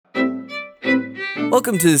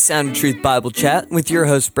Welcome to the Sound of Truth Bible Chat with your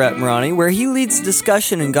host, Brett Morani, where he leads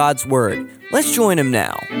discussion in God's Word. Let's join him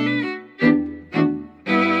now.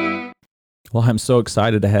 Well, I'm so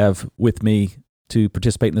excited to have with me to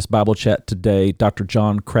participate in this Bible Chat today Dr.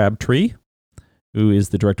 John Crabtree, who is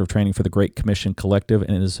the Director of Training for the Great Commission Collective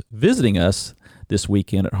and is visiting us this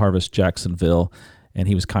weekend at Harvest Jacksonville, and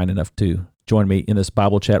he was kind enough to join me in this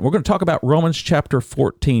Bible Chat. We're going to talk about Romans chapter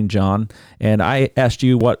 14, John, and I asked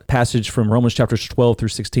you what passage from Romans chapters 12 through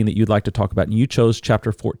 16 that you'd like to talk about, and you chose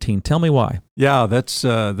chapter 14. Tell me why. Yeah, that's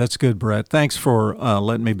good, Brett. Thanks for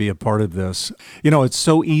letting me be a part of this. You know, it's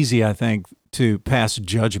so easy, I think, to pass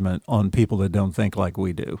judgment on people that don't think like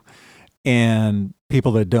we do, and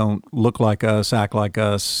people that don't look like us, act like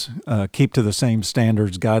us, keep to the same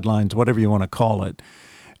standards, guidelines, whatever you want to call it.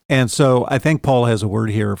 And so I think Paul has a word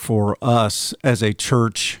here for us as a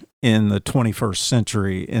church in the 21st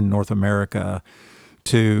century in North America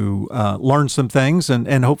to learn some things,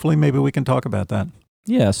 and hopefully maybe we can talk about that.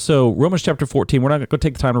 Yeah, so Romans chapter 14, we're not going to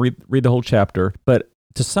take the time to read the whole chapter, but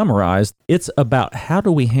to summarize, it's about how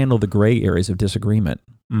do we handle the gray areas of disagreement.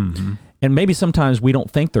 Mm-hmm. And maybe sometimes we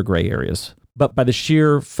don't think they're gray areas, but by the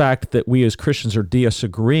sheer fact that we as Christians are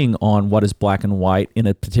disagreeing on what is black and white in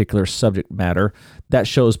a particular subject matter, that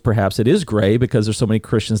shows perhaps it is gray because there's so many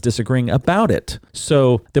Christians disagreeing about it.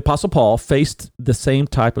 So the Apostle Paul faced the same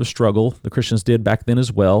type of struggle the Christians did back then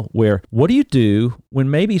as well, where what do you do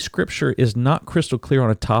when maybe Scripture is not crystal clear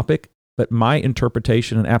on a topic, but my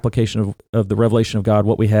interpretation and application of the revelation of God,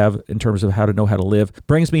 what we have in terms of how to know how to live,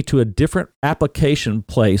 brings me to a different application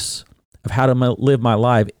place of how to live my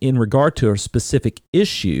life in regard to a specific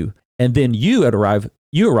issue, and then you arrive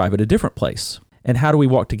at a different place. And how do we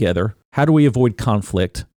walk together? How do we avoid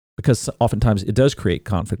conflict? Because oftentimes it does create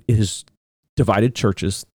conflict. It has divided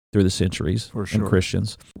churches through the centuries For sure. And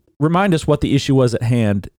Christians. Remind us what the issue was at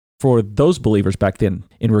hand for those believers back then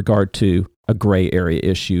in regard to a gray area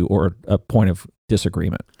issue or a point of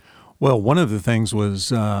disagreement. Well, one of the things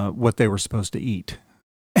was what they were supposed to eat.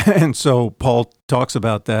 And so Paul talks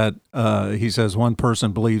about that. He says one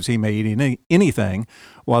person believes he may eat anything,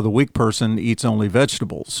 while the weak person eats only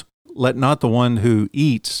vegetables. Let not the one who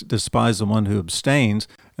eats despise the one who abstains,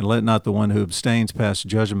 and let not the one who abstains pass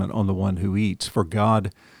judgment on the one who eats, for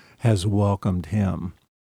God has welcomed him.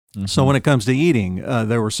 Mm-hmm. So when it comes to eating,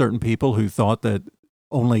 there were certain people who thought that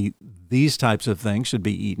only these types of things should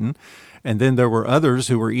be eaten. And then there were others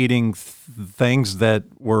who were eating things that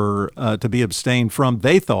were to be abstained from,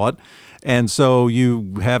 they thought. And so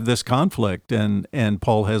you have this conflict, and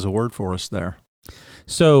Paul has a word for us there.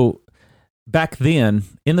 So back then,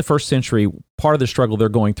 in the first century, part of the struggle they're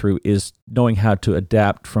going through is knowing how to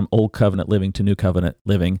adapt from Old Covenant living to New Covenant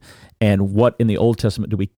living, and what in the Old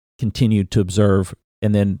Testament do we continue to observe,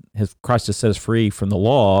 and then Christ has set us free from the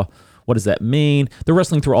law. What does that mean? They're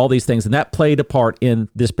wrestling through all these things, and that played a part in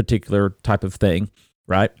this particular type of thing,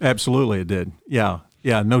 right? Absolutely, it did. Yeah,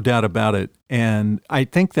 no doubt about it. And I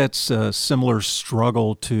think that's a similar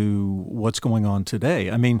struggle to what's going on today.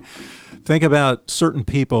 I mean, think about certain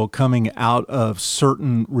people coming out of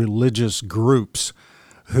certain religious groups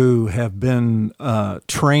who have been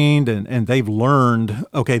trained and they've learned,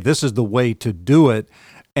 okay, this is the way to do it.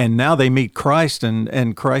 And now they meet Christ,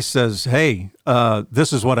 and Christ says, hey,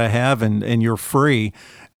 this is what I have, and you're free.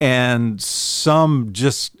 And some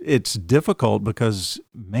just, it's difficult because,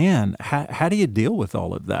 man, how do you deal with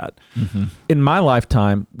all of that? Mm-hmm. In my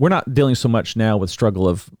lifetime, we're not dealing so much now with struggle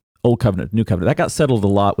of Old Covenant, New Covenant. That got settled a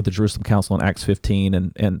lot with the Jerusalem Council in Acts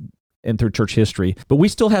 15 and through church history. But we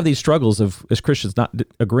still have these struggles of, as Christians, not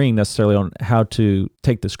agreeing necessarily on how to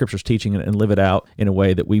take the Scripture's teaching and live it out in a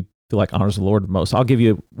way that we feel like honors the Lord the most. I'll give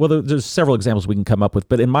you, there's several examples we can come up with,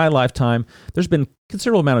 but in my lifetime, there's been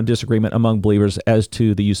considerable amount of disagreement among believers as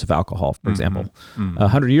to the use of alcohol, for example.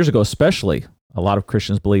 100 years ago especially, a lot of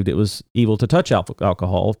Christians believed it was evil to touch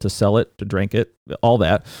alcohol, to sell it, to drink it, all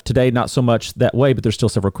that. Today, not so much that way, but there's still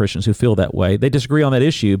several Christians who feel that way. They disagree on that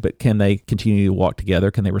issue, but can they continue to walk together?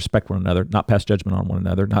 Can they respect one another, not pass judgment on one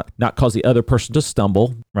another, not cause the other person to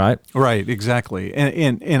stumble, right? Right, exactly.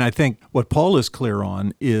 And I think what Paul is clear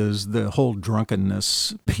on is the whole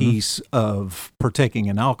drunkenness piece of partaking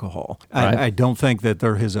in alcohol. Right. I don't think that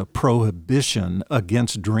there is a prohibition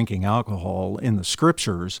against drinking alcohol in the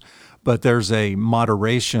Scriptures, but there's a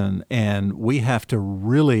moderation, and we have to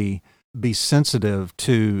really be sensitive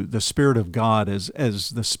to the Spirit of God as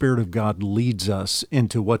the Spirit of God leads us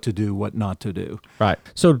into what to do, what not to do. Right.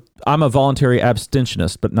 So I'm a voluntary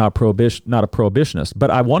abstentionist, but not a prohibitionist. But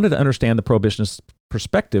I wanted to understand the prohibitionist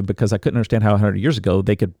perspective because I couldn't understand how 100 years ago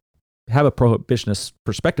they could have a prohibitionist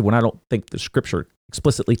perspective when I don't think the Scripture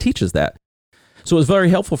explicitly teaches that. So it was very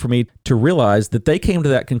helpful for me to realize that they came to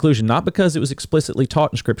that conclusion, not because it was explicitly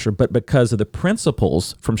taught in Scripture, but because of the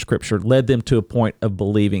principles from Scripture led them to a point of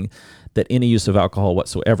believing that any use of alcohol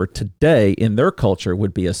whatsoever today in their culture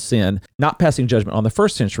would be a sin, not passing judgment on the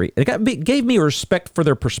first century. It gave me respect for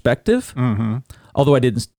their perspective, although I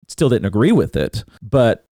still didn't agree with it.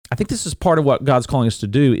 But I think this is part of what God's calling us to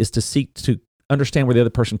do, is to seek to understand where the other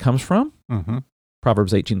person comes from.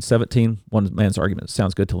 Proverbs 18:17, one man's argument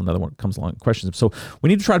sounds good till another one comes along and questions him. So we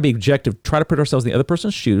need to try to be objective, try to put ourselves in the other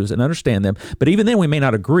person's shoes and understand them. But even then, we may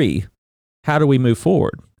not agree. How do we move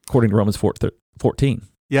forward, according to Romans 14?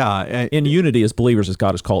 Yeah. In unity as believers, as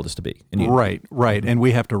God has called us to be. Right. And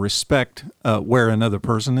we have to respect where another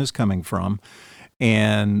person is coming from.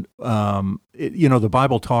 And, the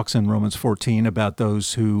Bible talks in Romans 14 about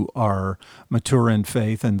those who are mature in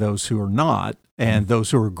faith and those who are not, and those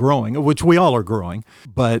who are growing, which we all are growing.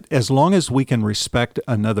 But as long as we can respect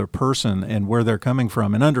another person and where they're coming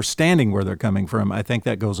from and understanding where they're coming from, I think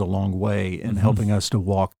that goes a long way in helping us to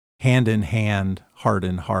walk hand in hand, heart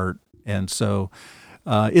in heart. And so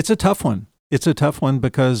it's a tough one. It's a tough one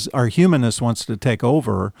because our humanness wants to take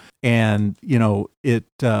over, and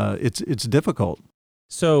it's difficult.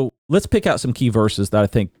 So let's pick out some key verses that I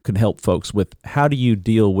think can help folks with how do you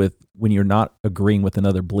deal with when you're not agreeing with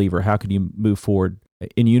another believer. How can you move forward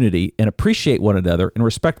in unity and appreciate one another and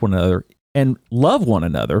respect one another and love one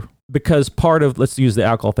another? Because part of, let's use the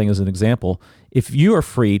alcohol thing as an example. If you are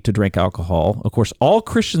free to drink alcohol, of course, all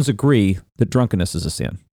Christians agree that drunkenness is a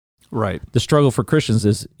sin. Right. The struggle for Christians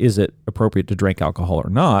is it appropriate to drink alcohol or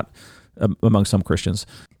not among some Christians?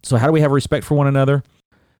 So how do we have respect for one another?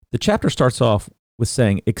 The chapter starts off with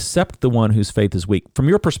saying, accept the one whose faith is weak. From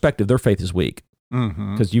your perspective, their faith is weak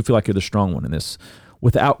because you feel like you're the strong one in this,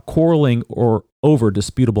 without quarreling or over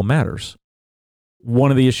disputable matters.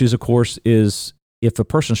 One of the issues, of course, is if a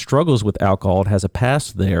person struggles with alcohol and has a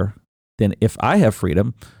past there, then if I have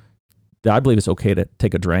freedom, I believe it's okay to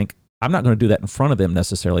take a drink. I'm not going to do that in front of them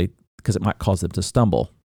necessarily because it might cause them to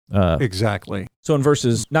stumble. Exactly. So in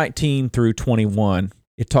verses 19 through 21,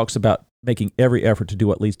 it talks about making every effort to do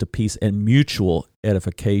what leads to peace and mutual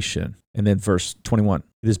edification. And then verse 21,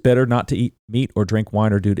 it is better not to eat meat or drink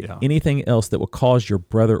wine or do anything else that will cause your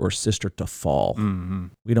brother or sister to fall.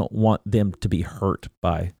 We don't want them to be hurt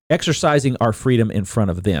by exercising our freedom in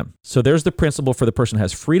front of them. So there's the principle for the person who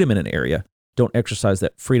has freedom in an area. Don't exercise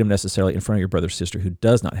that freedom necessarily in front of your brother or sister who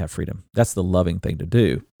does not have freedom. That's the loving thing to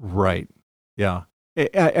do. Right. Yeah.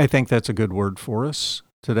 I think that's a good word for us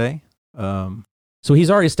today. So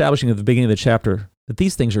he's already establishing at the beginning of the chapter that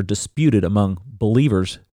these things are disputed among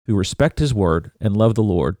believers who respect his word and love the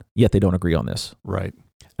Lord, yet they don't agree on this. Right.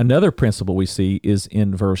 Another principle we see is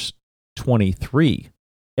in verse 23.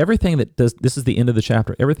 Everything that does, this is the end of the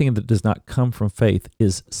chapter, everything that does not come from faith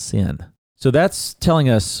is sin. So that's telling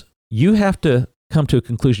us you have to come to a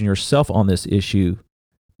conclusion yourself on this issue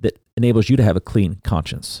that enables you to have a clean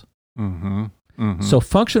conscience. So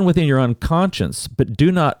function within your own conscience, but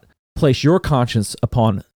do not place your conscience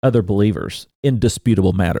upon other believers in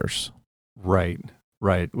disputable matters. Right.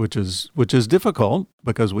 Which is difficult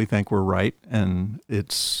because we think we're right, and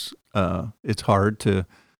it's hard to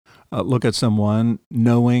look at someone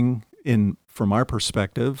knowing from our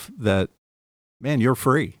perspective that, man, you're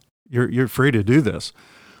free. You're free to do this.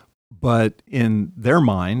 But in their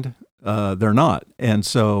mind, they're not. And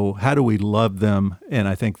so how do we love them? And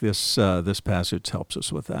I think this passage helps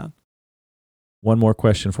us with that. One more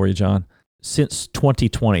question for you, John. Since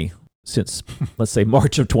 2020, since, let's say,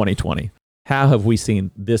 March of 2020, how have we seen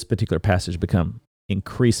this particular passage become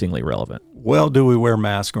increasingly relevant? Well, do we wear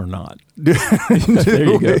masks or not? There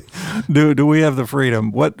you go. Do we have the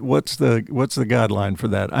freedom? What's the guideline for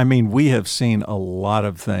that? I mean, we have seen a lot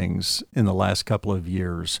of things in the last couple of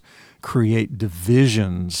years create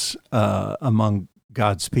divisions among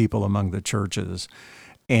God's people, among the churches.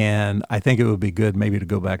 And I think it would be good maybe to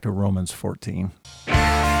go back to Romans 14.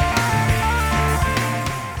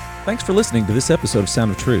 Thanks for listening to this episode of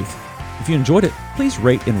Sound of Truth. If you enjoyed it, please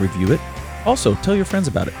rate and review it. Also, tell your friends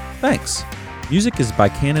about it. Thanks. Music is by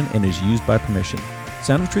Canon and is used by permission.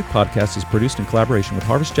 Sound of Truth podcast is produced in collaboration with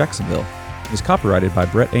Harvest Jacksonville and is copyrighted by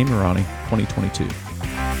Brett A. Morani, 2022.